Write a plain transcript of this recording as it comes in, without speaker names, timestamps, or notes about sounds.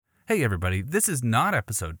Hey everybody, this is not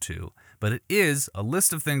episode 2, but it is a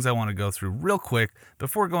list of things I want to go through real quick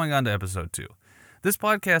before going on to episode 2. This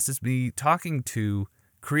podcast is me talking to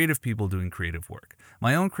creative people doing creative work.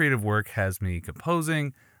 My own creative work has me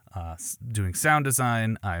composing, doing sound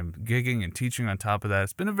design, I'm gigging and teaching on top of that.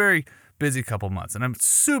 It's been a very busy couple months, and I'm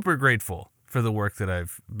super grateful for the work that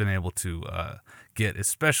I've been able to get,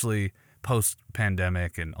 especially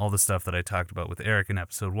post-pandemic and all the stuff that I talked about with Eric in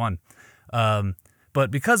episode 1. But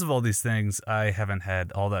because of all these things, I haven't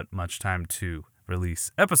had all that much time to release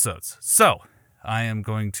episodes. So I am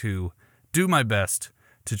going to do my best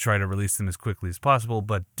to try to release them as quickly as possible,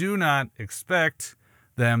 but do not expect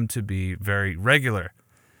them to be very regular.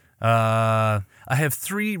 I have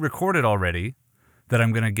 3 recorded already that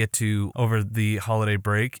I'm going to get to over the holiday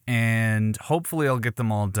break, and hopefully I'll get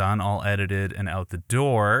them all done, all edited and out the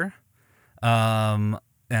door.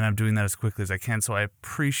 And I'm doing that as quickly as I can, so I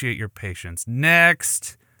appreciate your patience.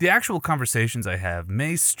 Next, the actual conversations I have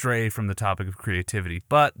may stray from the topic of creativity,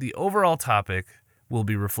 but the overall topic will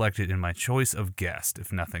be reflected in my choice of guest,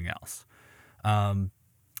 if nothing else.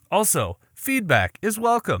 Also, feedback is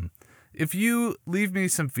welcome. If you leave me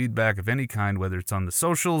some feedback of any kind, whether it's on the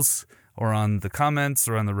socials or on the comments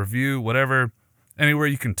or on the review, whatever, anywhere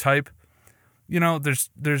you can type,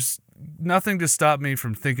 there's nothing to stop me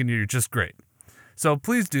from thinking you're just great. So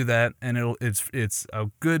please do that, and it's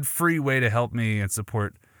a good free way to help me and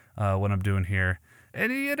support what I'm doing here.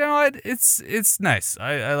 And it's nice.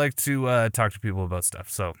 I like to talk to people about stuff.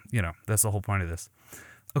 So that's the whole point of this.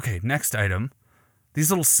 Okay, next item.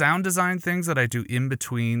 These little sound design things that I do in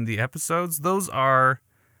between the episodes, those are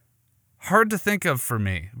hard to think of for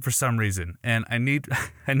me for some reason, and I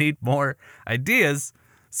need more ideas.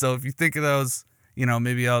 So if you think of those,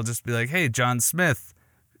 maybe I'll just be like, hey, John Smith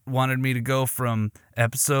wanted me to go from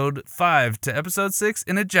episode 5 to episode 6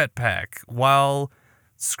 in a jetpack while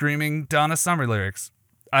screaming Donna Summer lyrics.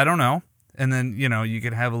 I don't know. And then, you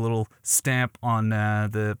can have a little stamp on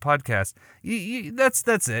the podcast.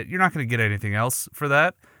 That's it. You're not going to get anything else for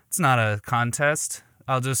that. It's not a contest.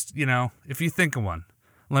 I'll just, if you think of one,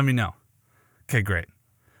 let me know. Okay, great.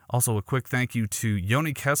 Also, a quick thank you to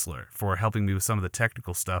Yoni Kessler for helping me with some of the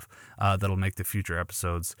technical stuff that'll make the future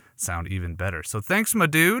episodes sound even better. So thanks, my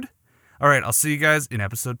dude. All right, I'll see you guys in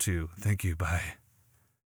episode 2. Thank you. Bye.